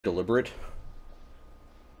deliberate.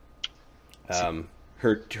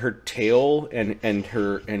 Her tail and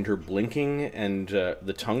her blinking and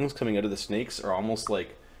the tongues coming out of the snakes are almost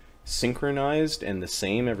like synchronized and the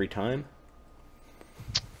same every time.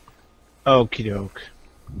 Okie doke.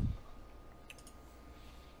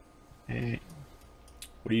 Hey.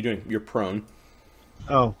 What are you doing? You're prone.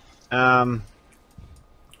 Oh, After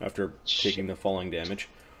taking the falling damage.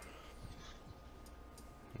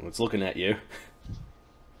 It's looking at you.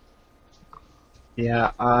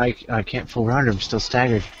 yeah, I can't full round. I'm still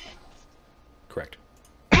staggered. Correct.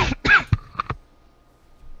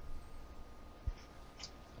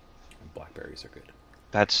 Blackberries are good.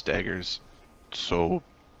 That staggers so...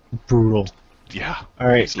 Brutal. Yeah.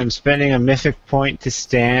 Alright, I'm spending a mythic point to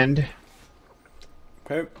stand.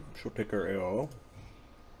 Okay, she'll take her AO.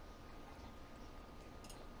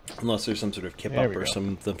 Unless there's some sort of kip There up we or go.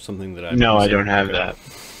 something that I... No, I don't have that.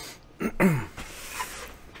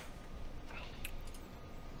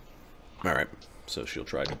 Alright, so she'll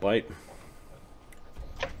try to bite.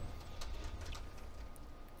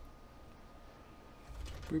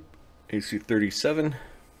 Boop. AC 37.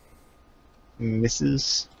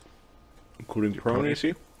 Misses. Including prone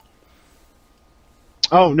AC.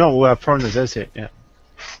 Oh, no, prone does hit, yeah.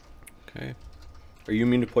 Okay. Are you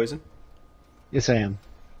immune to poison? Yes, I am.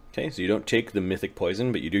 Okay, so you don't take the mythic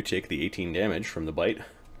poison, but you do take the 18 damage from the bite.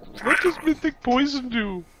 What does Mythic Poison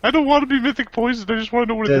do? I don't want to be Mythic Poison, I just want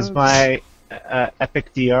to know what it does. Does my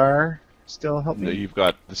epic DR still help No, me? you've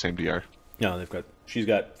got the same DR. No, she's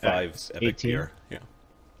got 5 epic 18? DR. Yeah.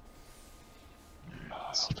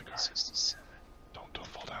 Altagar. 67. Don't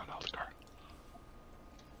fall down, Altagar.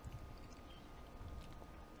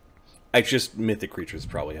 I just mythic creatures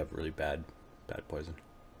probably have really bad poison.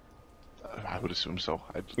 I would assume so.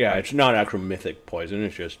 Yeah, it's not actual mythic poison,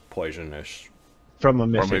 it's just poisonous. From a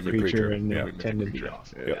mythic mythic creature, creature, and yeah. they tend to be Creature.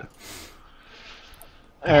 off. Yeah.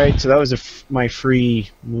 Alright, so that was my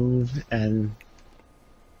free move, and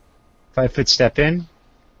 5-foot step in.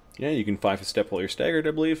 Yeah, you can 5 step while you're staggered,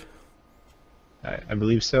 I believe. I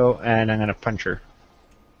believe so, and I'm gonna punch her.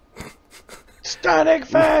 Stunning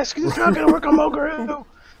fist, 'cause it's not gonna work on Mogaru!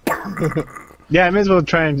 Yeah, I may as well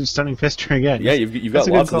try and stunning fist her again. Yeah, you've got That's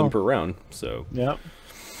a good lots of them call. per round, so... Yep.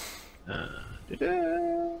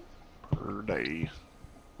 Per day.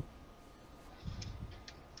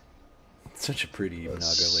 Such a pretty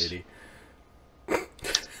Naga lady.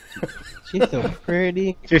 She's so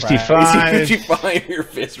pretty. 55. 55, your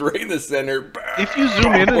fist right in the center. If you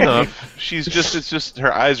zoom in enough, it's just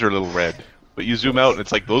her eyes are a little red. But you zoom out and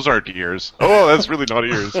it's like, those aren't ears. Oh, that's really not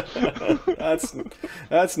ears.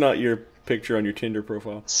 That's not your picture on your Tinder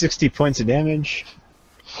profile. 60 points of damage.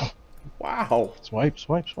 Wow. Swipe,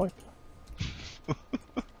 swipe, swipe.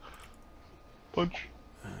 Punch.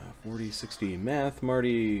 40, 60 math,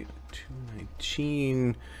 Marty.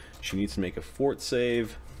 219. She needs to make a fort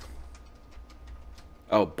save.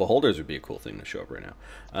 Oh, beholders would be a cool thing to show up right now.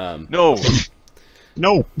 No.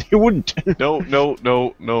 No, they wouldn't. No. They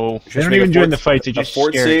don't even join the fight. They A just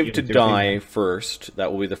fort scare save you to into die doing- first.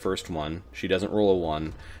 That will be the first one. She doesn't roll a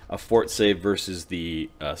 1. A fort save versus the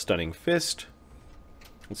stunning fist.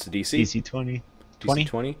 What's the DC? DC 20. 20? DC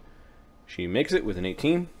 20. She makes it with an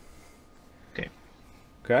 18. Okay.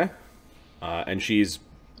 Okay. And she's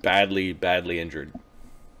badly injured.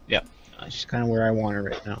 Yep. She's kind of where I want her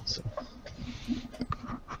right now. So.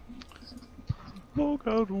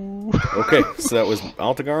 Mogaru. Okay, so that was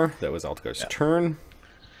Altagar. That was Altagar's turn.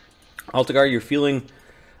 Altagar, you're feeling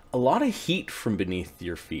a lot of heat from beneath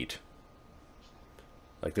your feet.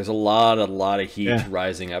 Like there's a lot of heat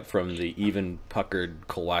rising up from the even puckered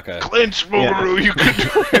Kolwaka. Clench, Mogaru, you can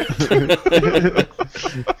do it.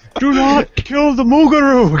 Do not kill the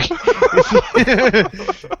Mogaru!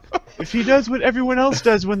 If he does what everyone else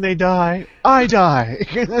does when they die, I die!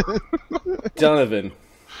 Donovan.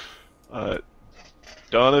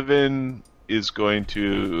 Donovan is going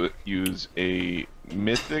to use a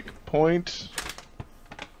mythic point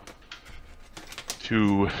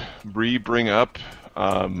to bring up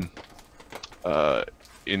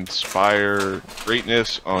Inspire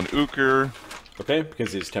Greatness on Uker. Okay,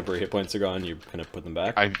 because his temporary hit points are gone, you kind of put them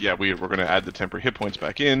back. We're going to add the temporary hit points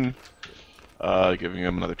back in, giving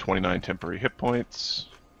him another 29 temporary hit points.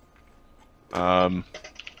 How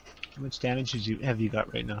much damage have you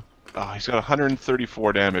got right now? He's got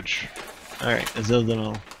 134 damage. Alright, Azildan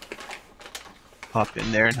will pop in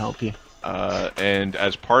there and help you. And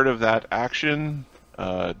as part of that action,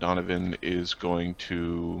 Donovan is going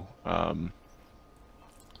to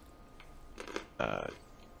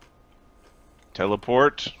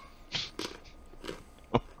teleport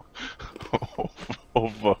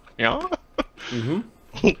over. Yeah. Mm-hmm.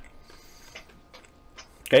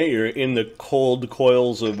 Okay, you're in the cold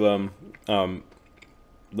coils of the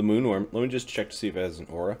moon worm. Let me just check to see if it has an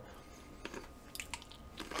aura.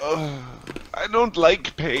 I don't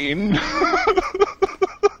like pain.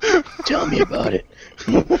 Tell me about it.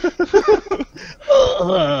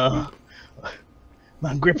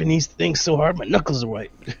 I'm gripping these things so hard, my knuckles are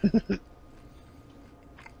white.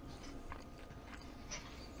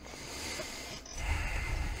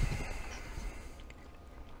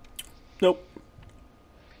 Nope.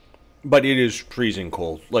 But it is freezing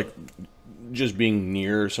cold. Like, just being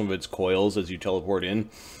near some of its coils as you teleport in.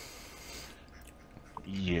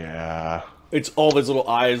 Yeah. It's all of its little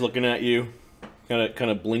eyes looking at you.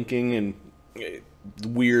 Kind of blinking and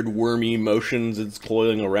weird wormy motions it's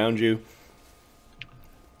coiling around you.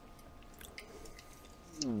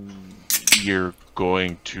 You're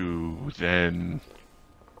going to then...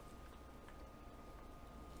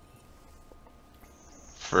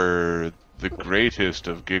 For the greatest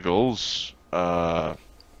of giggles, I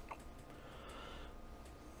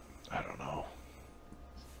don't know.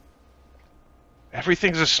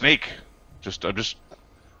 Everything's a snake. I'm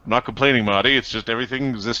not complaining, Marty. It's just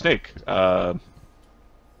everything's a snake. And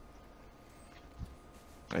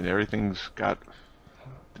everything's got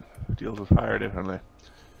deals with fire differently.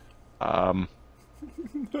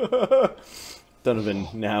 Donovan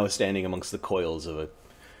now standing amongst the coils of a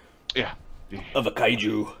Yeah.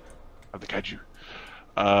 kaiju. Of the kaiju.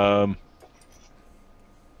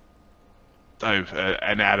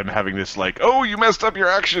 And Adam having this like, oh, you messed up your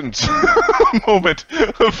actions moment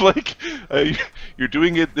of like, you're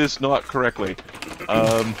doing this not correctly.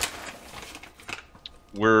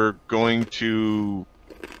 We're going to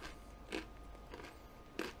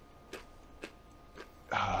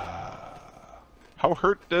how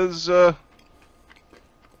hurt does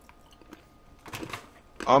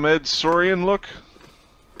Ahmed Sorian look?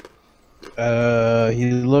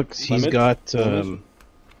 He's got It's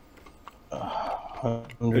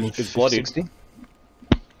bloody. 160.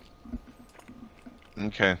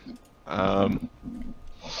 Okay.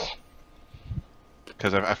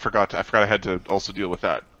 Because I forgot I had to also deal with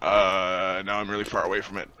that. Now I'm really far away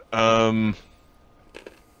from it.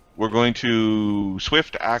 We're going to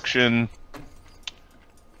swift action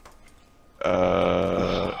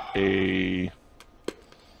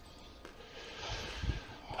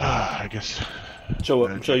I guess. So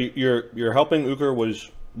your helping Uker was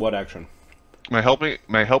what action? My helping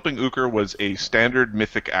Uker was a standard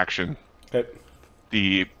mythic action. Okay.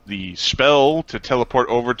 The spell to teleport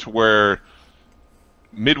over to where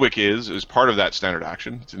Midwick is part of that standard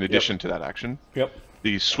action. It's in addition to that action. Yep.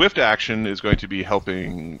 The swift action is going to be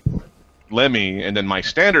helping Lemmy, and then my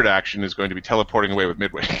standard action is going to be teleporting away with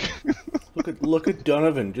Midwick. Look at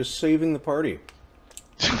Donovan just saving the party.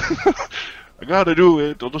 I gotta do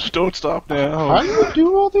it. Don't stop now. How do you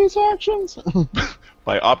do all these actions?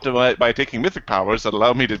 By taking mythic powers that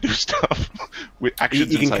allow me to do stuff with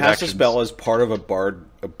actions. You can inside cast actions. a spell as part of a bard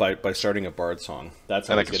by starting a bard song. That's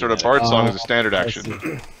how And I can start a bard song as a standard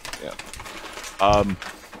action. Yeah.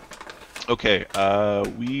 Okay.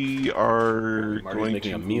 We are Marty's going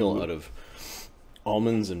making to a meal out of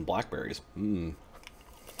almonds and blackberries. Mmm.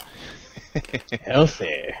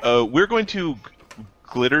 Healthy. We're going to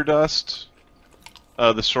glitter dust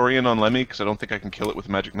the Saurian on Lemmy because I don't think I can kill it with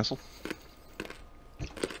a magic missile.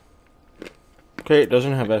 Okay, it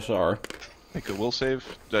doesn't have SR. Make a will save.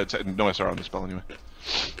 No SR on the spell anyway.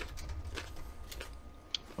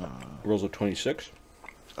 Rolls of 26.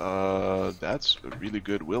 That's a really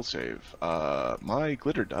good will save. My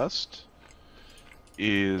glitter dust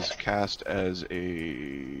is cast as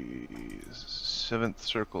a 7th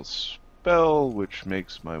circle spell, which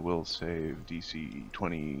makes my will save DC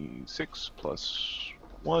 26 plus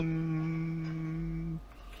 1.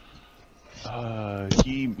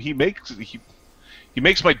 He makes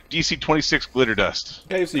my DC 26 glitter dust.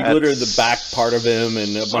 Okay, so you glitter the back part of him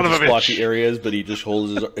and a bunch of a splotchy bitch. areas, but he just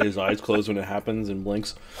holds his eyes closed when it happens and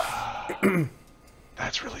blinks.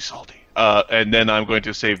 That's really salty. And then I'm going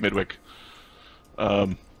to save Midwick.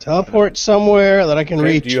 Teleport somewhere that I can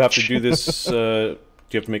Okay, reach. do you have to do this? Do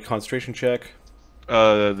you have to make a concentration check?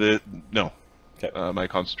 No. Okay. My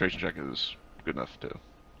concentration check is good enough to.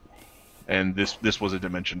 And this was a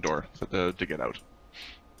dimension door to get out.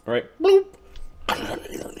 All right. Bloop.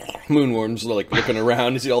 Moonworm's like looking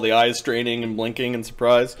around. You see all the eyes straining and blinking in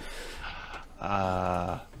surprise.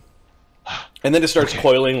 And then it starts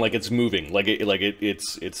coiling like it's moving,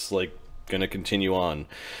 it's like gonna continue on.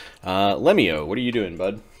 Lemio, what are you doing,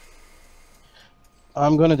 bud?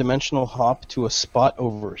 I'm going to dimensional hop to a spot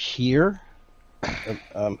over here.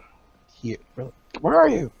 Here. Where are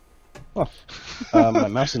you? My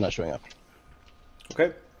mouse is not showing up.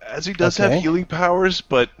 Okay. As he does Okay. have healing powers,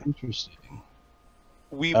 but Interesting.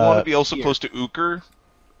 we want to be also here. close to Uker.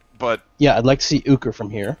 But Yeah, I'd like to see Uker from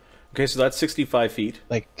here. Okay, so that's 65 feet.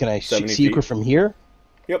 Like, can I 70 see feet. Uker from here?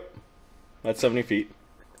 Yep. That's 70 feet.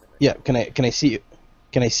 Yeah, can I see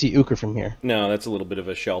Uker from here? No, that's a little bit of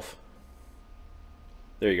a shelf.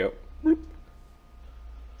 There you go.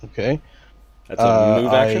 Okay. That's a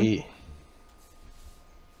move action.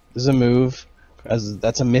 This is a move. Okay.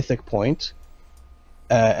 That's a mythic point.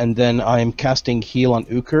 And then I'm casting heal on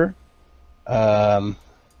Uker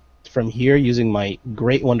from here using my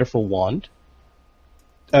great wondrful wand.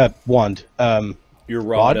 Your rod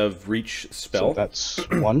rod? of reach So spell. that's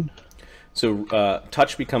one. So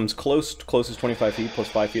touch becomes close. Close is 25 feet plus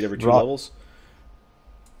 5 feet every 2 Rod. levels.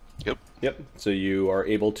 yep. Yep. So you are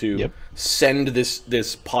able to Yep. send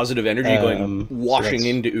this positive energy going so washing that's-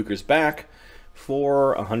 into Uker's back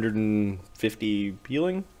for 150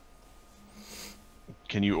 healing.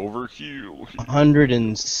 Can you overheal?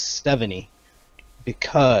 170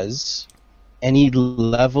 because any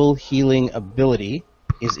level healing ability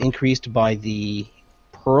is increased by the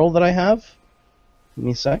pearl that I have. Give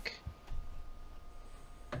me a sec.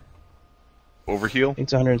 Overheal?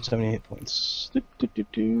 It's 170 hit points.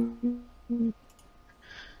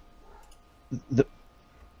 The,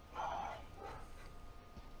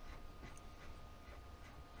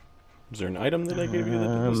 Is there an item that I gave you?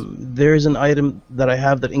 That there's an item that I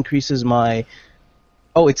have that increases my.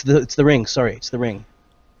 Oh, it's the ring. Sorry, it's the ring.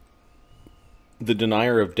 the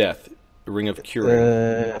Denier of Death, Ring of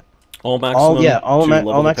Curing. All maximum. all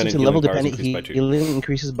level maximum to level healing powers dependent increased by 2. healing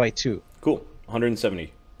increases by 2. Cool.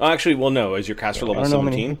 170. Oh, actually, well, no. Is your caster I level don't know how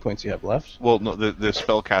many 17? hit points you have left. Well, no, the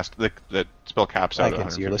spell cast the spell caps out I at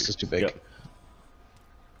can't see. Your 150. list is too big. Yep.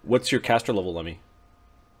 What's your caster level, Lemmy?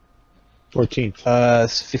 14th.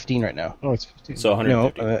 It's 15 right now. Oh, it's 15. So No,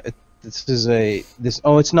 150. this is a this.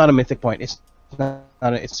 Oh, it's not a mythic point. It's not.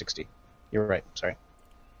 It's 60. You're right. Sorry.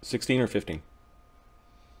 16 or 15?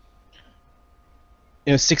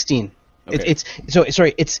 It was 16. Okay. It's so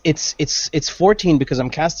sorry. It's 14 because I'm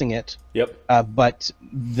casting it. Yep. But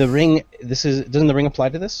the ring. Doesn't the ring apply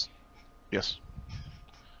to this? Yes.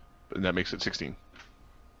 And that makes it 16.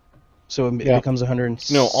 So it Yeah. becomes 100.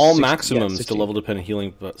 No, all yeah, maximums to 16. level dependent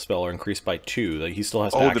healing spell are increased by 2. Like he still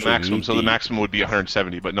has to Oh, the actually maximum. meet So the maximum would be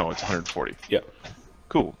 170, but no, it's 140. Yep.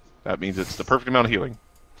 Cool. That means it's the perfect amount of healing.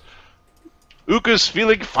 Uka's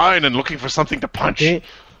feeling fine and looking for something to punch. Okay.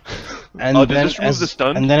 And Oh, does then this remove the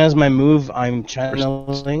stun? And then as my move, I'm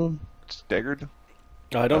channeling. Staggered?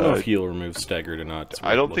 I don't know if heal removes staggered or not. It's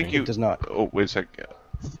I don't worth think looking. you. It does not. Oh, wait a sec.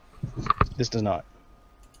 This does not.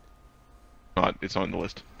 Not. It's on the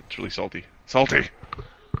list. It's really salty. Salty.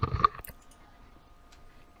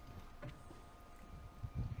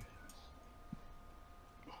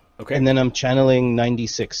 Okay. And then I'm channeling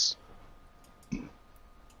 96. And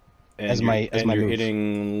as my- as my you're move.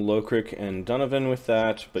 hitting Lokrik and Donovan with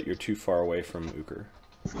that, but you're too far away from Uker.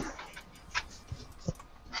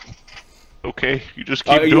 Okay, you just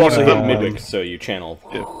keep You doing also hit them. Midwick, so you channel.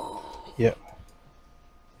 Yeah.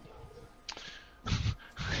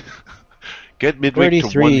 Get Midwick to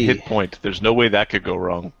 1 33. hit point. There's no way that could go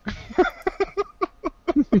wrong.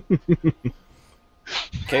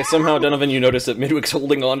 Okay, somehow, Donovan, you notice that Midwick's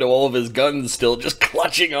holding on to all of his guns still, just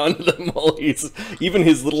clutching onto them while even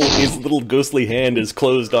his little ghostly hand is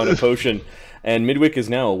closed on a potion. And Midwick is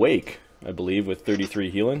now awake, I believe, with 33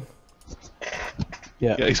 healing.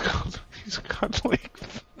 Yeah. Yeah, he's got like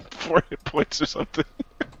 4 hit points or something.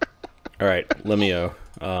 Alright, Lemio.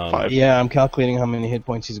 5. Yeah, I'm calculating how many hit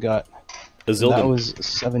points he's got. Azildan. That was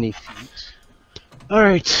 70 feet.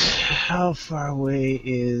 Alright, how far away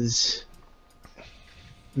is...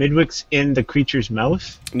 Midwick's in the creature's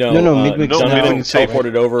mouth? No, No, Midwick's Donovan now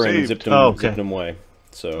teleported over and saved. zipped him, Oh, okay. zipped him away.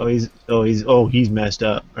 So He's messed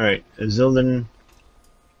up. Alright, Azildan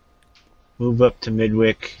move up to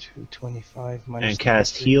Midwick 225 minus and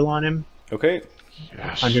cast 33. heal on him. okay.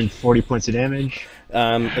 Yes. 140 points of damage.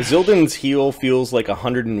 Azildan's heal feels like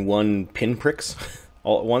 101 pinpricks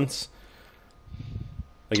all at once.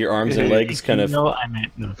 Like your arms and legs kind of. No, I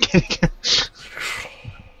meant no.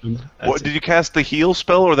 What did you cast the heal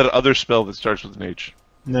spell or that other spell that starts with an H?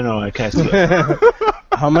 No, I cast it.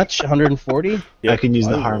 How much? 140? Yep. I can use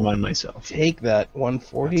the I harm will on myself. Take that.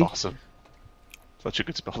 140? That's awesome. Such a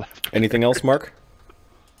good spell to have. Anything else, Mark?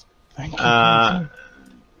 Thank you.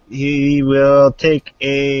 He will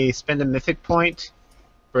spend a mythic point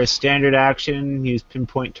for a standard action. Use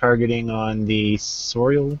pinpoint targeting on the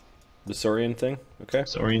Sorial The Saurian thing? Okay.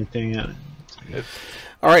 Saurian thing.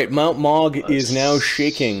 All right, Mount Mogg is now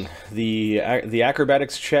shaking. The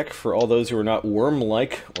acrobatics check for all those who are not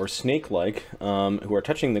worm-like or snake-like, who are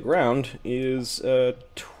touching the ground, is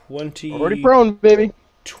 20. Already prone, baby.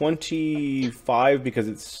 25 because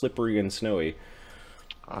it's slippery and snowy.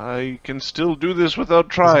 I can still do this without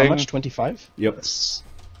How trying. much? 25? Yep. It's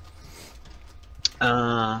a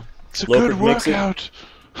Lockhart good makes it. workout.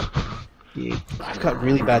 Yeah. I've got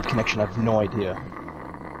really bad connection. I have no idea.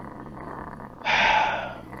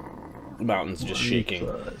 The mountain's just shaking.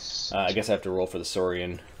 I guess I have to roll for the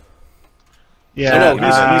Saurian. Yeah, Oh, no,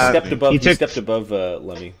 he stepped above. he He took- stepped above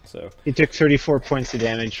Lemmy. So He took 34 points of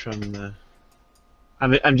damage from the.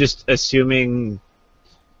 I'm just assuming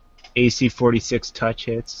AC 46 touch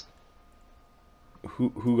hits.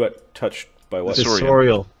 who got touched by what? The Saurian.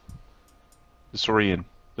 Saurial. The Saurian.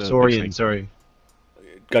 The big Saurian, snake. sorry.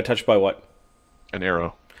 Got touched by what? An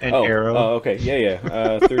arrow. An Oh, arrow. Oh, okay.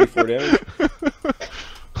 Yeah. 34 damage.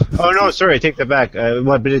 Oh no, sorry, I take that back.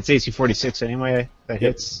 But it's AC 46 anyway. That Yep.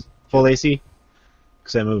 hits full AC.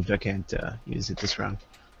 Because I moved, I can't use it this round.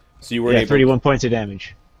 So you were Yeah, able. 31 points of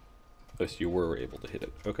damage. Oh, so you were able to hit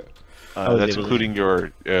it. Okay. was That's able to- including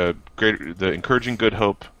your the encouraging good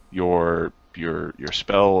hope, your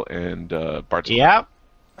spell, and Bart's Hope. Yeah.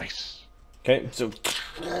 Nice. Okay. So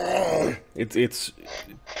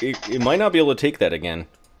it might not be able to take that again.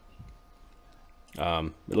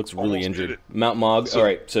 It looks really Almost injured. did it. Mount Mogg. So- All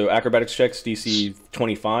right. So acrobatics checks DC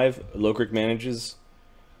 25. Lokrik manages.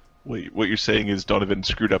 Wait, what you're saying is Donovan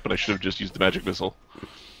screwed up, and I should have just used the magic missile.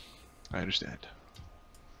 I understand.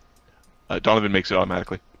 Donovan makes it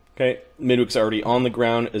automatically. Okay. Midwick's already on the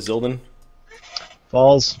ground. Azildan.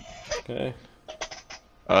 Falls. Okay.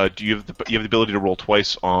 Do you have the ability to roll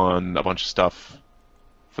twice on a bunch of stuff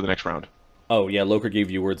for the next round? Oh yeah. Lokrik gave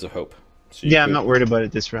you words of hope. So you Yeah, I'm could- not worried about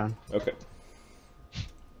it this round. Okay.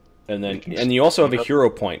 And you also have a hero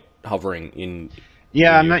point hovering in.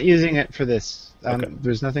 Yeah, When I'm you- not using it for this. Okay.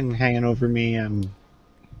 There's nothing hanging over me.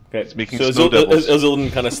 Okay. making so snow devils.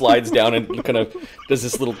 Azildan kind of slides down and kind of does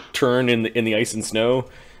this little turn in the ice and snow,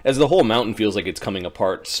 as the whole mountain feels like it's coming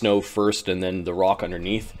apart. Snow first, and then the rock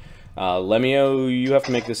underneath. Lemio, you have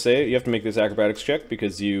to make this You have to make this acrobatics check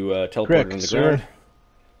because you teleported Correct, on the sir. ground.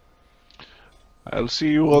 I'll see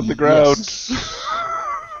you on the ground. Yes.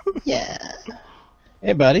 Yeah.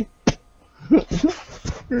 Hey, buddy.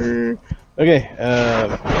 Okay,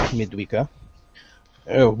 Midwika.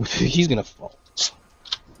 Oh, he's gonna fall.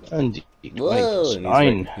 And Whoa! And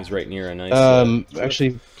nine. he's right near a nice.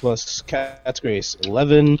 Actually, plus Cat's Grace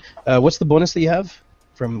 11. What's the bonus that you have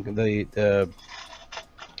from the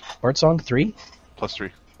Bard Song 3?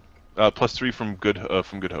 +3. +3 from good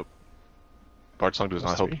hope. Bard Song does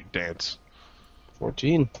not help +3. you dance.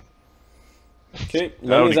 14. Okay, Down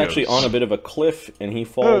Lemmy's he actually goes. on a bit of a cliff, and he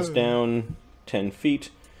falls down 10 feet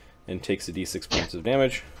and takes a d6 points of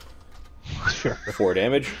damage. Sure. 4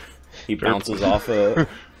 damage. He bounces off a.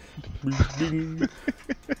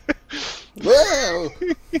 Whoa!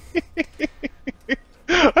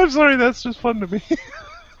 I'm sorry, that's just fun to me.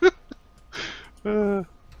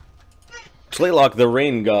 Slaylock, the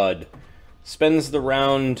rain god, spends the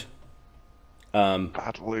round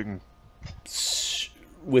Battling.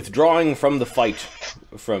 withdrawing from the fight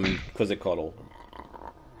from Quetzalcoatl.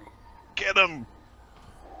 Get him!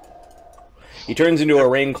 He turns into a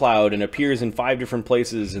rain cloud and appears in 5 different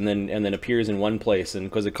places, and then appears in one place,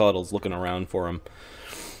 and Quetzalcoatl's looking around for him.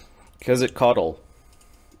 Quetzalcoatl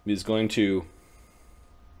is going to...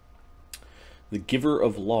 The Giver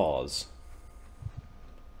of Laws.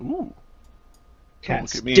 Ooh.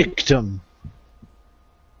 Cat's look at me. dictum.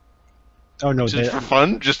 Oh no, Just for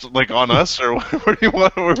fun? Just like on us? Or what do you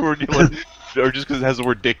want? Or do you like, or just because it has the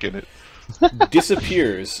word dick in it?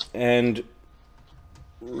 Disappears and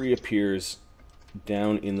reappears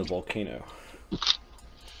down in the volcano.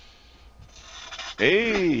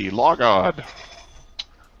 Hey, Law God.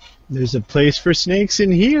 there's a place for snakes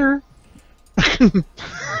in here.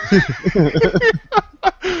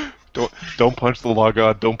 Don't punch the Law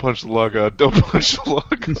God. Don't punch the Law God. Don't punch the Law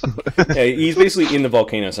God. Yeah, he's basically in the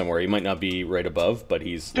volcano somewhere. He might not be right above, but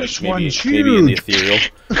he's like, This maybe one's maybe in the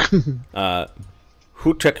huge. ethereal.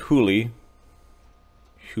 Hutek Huli.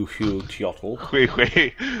 Hu Teotl. Wait.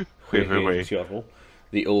 Teotl.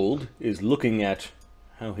 The old is looking at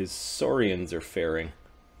how his saurians are faring.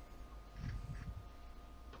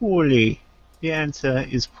 Poorly. The answer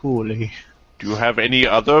is poorly. Do you have any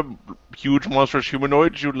other huge monstrous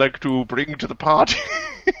humanoids you'd like to bring to the party?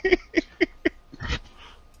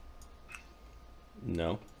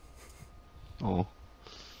 No. Oh.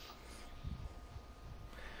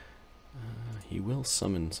 He He will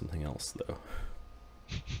summon something else, though.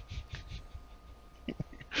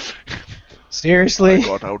 Seriously? I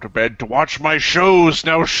got out of bed to watch my shows.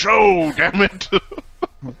 Now show, damn it!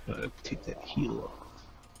 Take that heal off.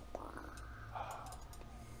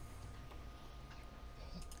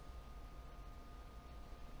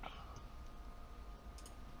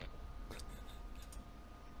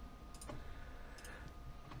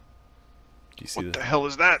 Do you see What the hell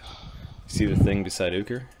is that? see the thing beside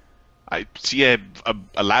Uker? I see a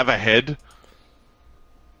lava head,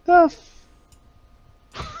 The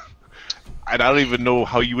and I don't even know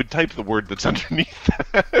how you would type the word that's underneath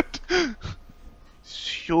that.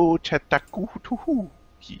 Shyochatakutuhu.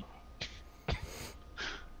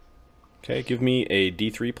 Okay, give me a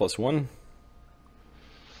D3 plus 1.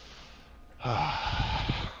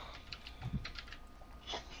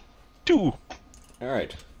 Two.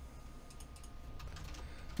 Alright.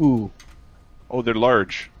 Ooh. Oh, they're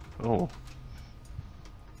large. Oh.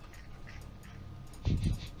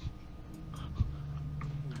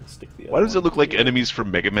 Why does it look like enemies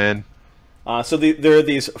from Mega Man? So there are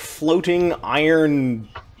these floating iron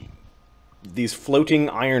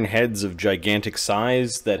heads of gigantic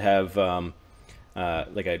size that have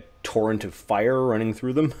like a torrent of fire running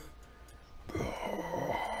through them.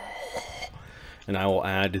 And I will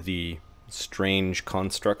add the strange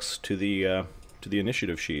constructs to the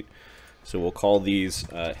initiative sheet. So we'll call these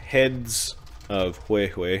heads of Hui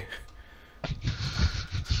Hui.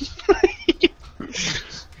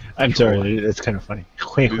 I'm sorry, that's kind of funny.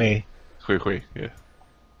 Wait. Hui, yeah.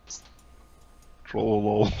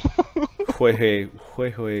 Troll. Hui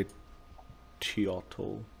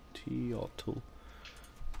Teotl.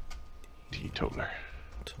 Teetotaler.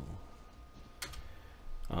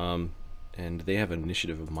 And they have an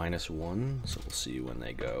initiative of -1, so we'll see when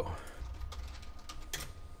they go.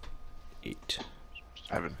 8.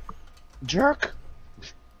 7. Jerk!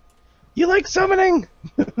 You like summoning?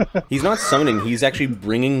 He's not summoning, he's actually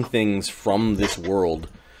bringing things from this world.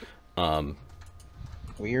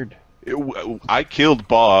 Weird. I killed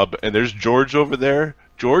Bob, and there's George over there.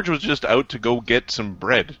 George was just out to go get some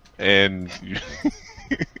bread, and...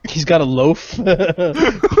 He's got a loaf.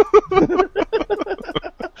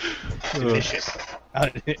 Delicious.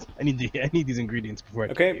 I need these ingredients before I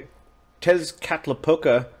kill Okay, you.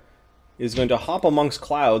 Tezcatlipoca is going to hop amongst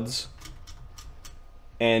clouds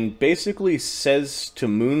and basically says to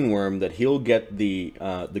Moonworm that he'll get the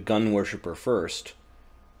gun worshipper first.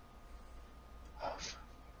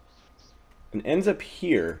 And ends up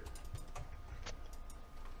here.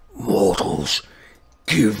 Mortals,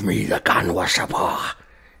 give me the gun worshipper.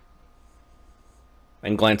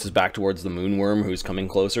 And glances back towards the Moonworm, who's coming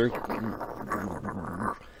closer.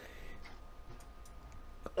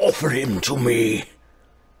 Offer him to me,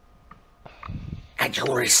 and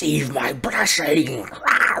you'll receive my blessing.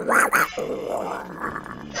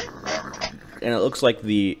 And it looks like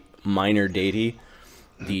the minor deity,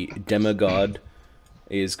 the demigod,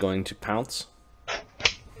 is going to pounce.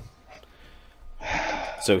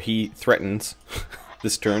 So he threatens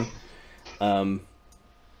this turn.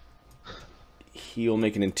 He'll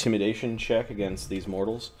make an intimidation check against these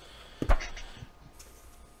mortals.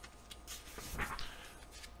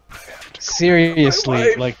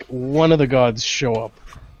 Seriously, like, one of the gods show up.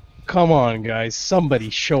 Come on, guys. Somebody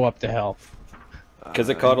show up to help.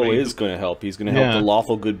 Quetzalcoatl is going to help. He's going to help the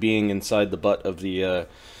lawful good being inside the butt of the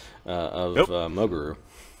Mogaru.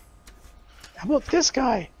 How about this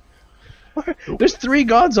guy? There's 3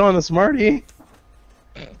 gods on us, Marty.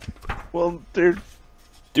 Well, they're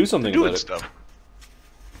Do something doing about it. stuff.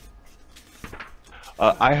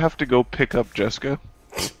 I have to go pick up Jessica.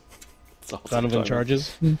 Donovan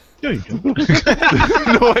charges. No, you don't. no,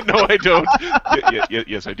 I don't.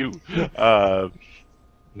 Yes, I do. No,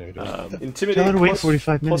 you don't. Intimidate Tell her to wait plus,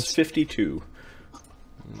 45 plus minutes. 52.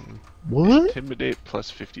 What? Intimidate plus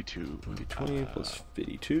 52. 20 plus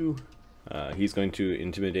 52. He's going to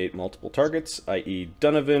intimidate multiple targets, i.e.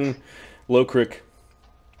 Donovan, Lokrik,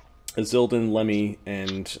 Zildin, Lemmy,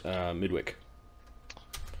 and Midwick.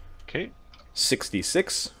 Okay.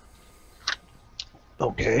 66.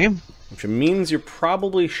 Okay. Which means you're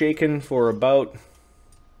probably shaken for about...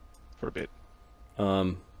 For a bit.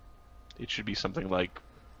 It should be something like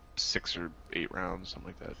 6 or 8 rounds, something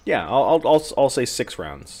like that. Yeah, I'll say 6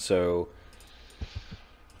 rounds. So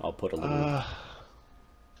I'll put a little.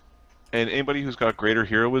 And anybody who's got greater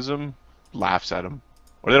heroism laughs at him,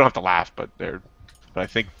 or they don't have to laugh, but they're. But I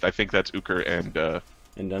think that's Uker and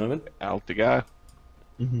Donovan. Altiga.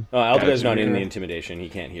 Oh, Altiga's not in Uker. the intimidation. He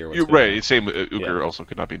can't hear what's You're going right. on. Same. Uker Yeah. also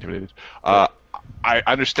could not be intimidated. I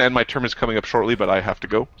understand my term is coming up shortly, but I have to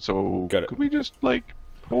go. So Got it. could we just like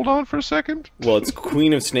Hold on for a second. Well, it's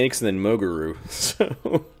Queen of Snakes and then Mogaru.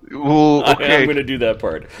 So Well, okay. I'm going to do that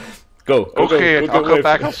part. Go. Okay, go, I'll come wait.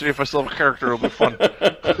 back. I'll see if I still have a character. It'll be fun.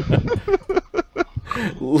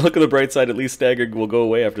 Look at the bright side. At least Stagger will go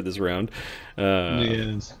away after this round.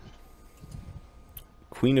 Yes.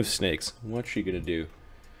 Queen of Snakes. What's she going to do?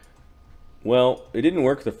 Well, it didn't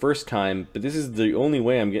work the first time, but this is the only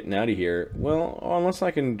way I'm getting out of here. Well, unless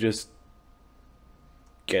I can just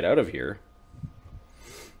get out of here.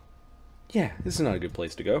 Yeah, this is not a good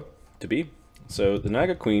place to be. So the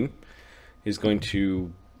Naga Queen is going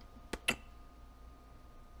to...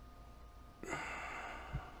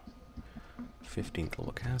 '15th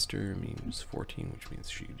level caster means 14, which means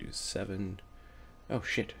she can do 7. Oh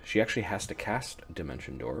shit, she actually has to cast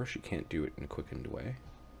Dimension Door. She can't do it in a quickened way.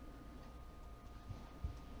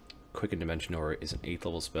 Quickened Dimension Door is an 8th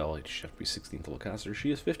level spell. She should have to be 16th level caster. She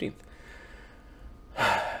is 15th.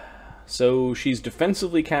 So she's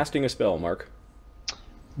defensively casting a spell, Mark.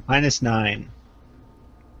 -9.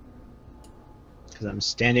 Because I'm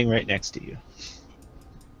standing right next to you.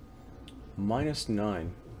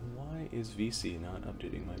 -9. Why is VC not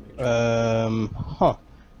updating my page?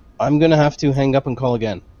 I'm gonna have to hang up and call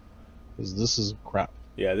again. Because this is crap.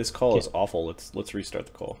 Yeah, this call is awful. Let's restart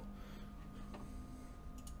the call.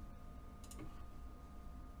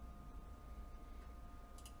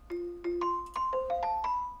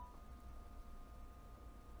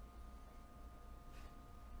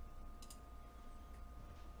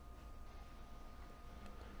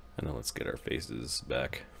 And then let's get our faces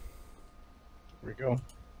back. Here we go.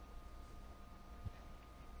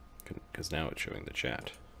 Because now it's showing the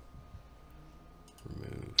chat.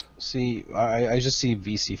 Remove. See, I just see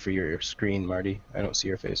VC for your screen, Marty. I don't see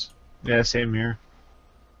your face. Yeah, same here.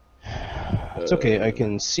 It's okay, I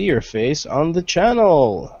can see your face on the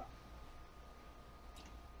channel.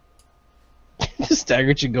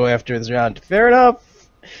 Stagger should go after this round. Fair enough.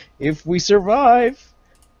 If we survive.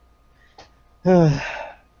 We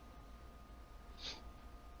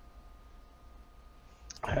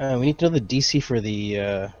need to know the DC for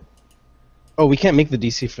the... Oh, we can't make the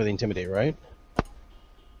DC for the Intimidate, right?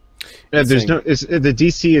 Yeah, there's no. The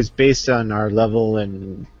DC is based on our level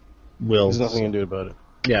and will. There's nothing you can do about it.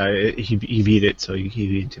 Yeah, he beat it, so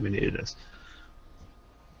he intimidated us.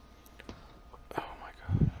 Oh my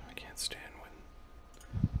god, I can't stand when...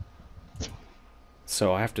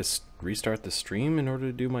 So I have to restart the stream in order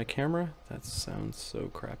to do my camera? That sounds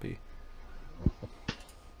so crappy.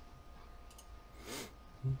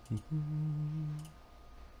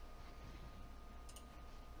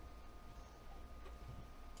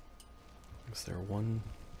 Is there one?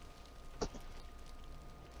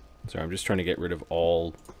 Sorry, I'm just trying to get rid of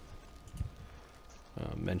all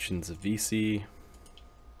mentions of VC.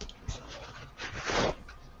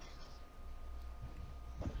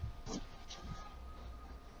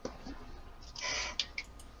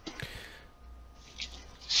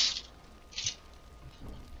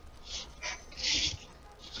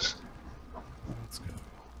 Let's go.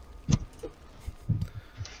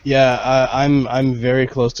 Yeah, I'm very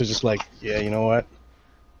close to just like, yeah, you know what?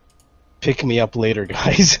 Pick me up later,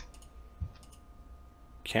 guys.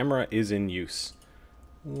 Camera is in use.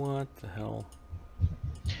 What the hell?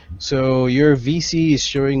 So your VC is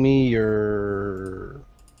showing me your...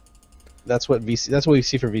 That's what VC. That's what we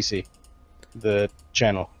see for VC. The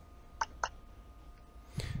channel.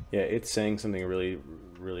 Yeah, it's saying something really,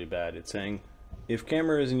 really bad. It's saying, if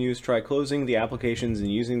camera is in use, try closing the applications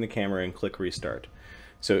and using the camera and click restart.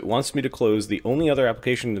 So it wants me to close. The only other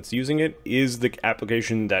application that's using it is the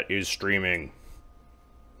application that is streaming.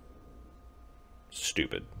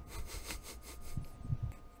 Stupid.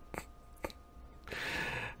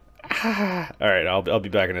 All right, I'll be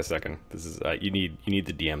back in a second. This is you need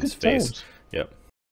the DM's face. Yep.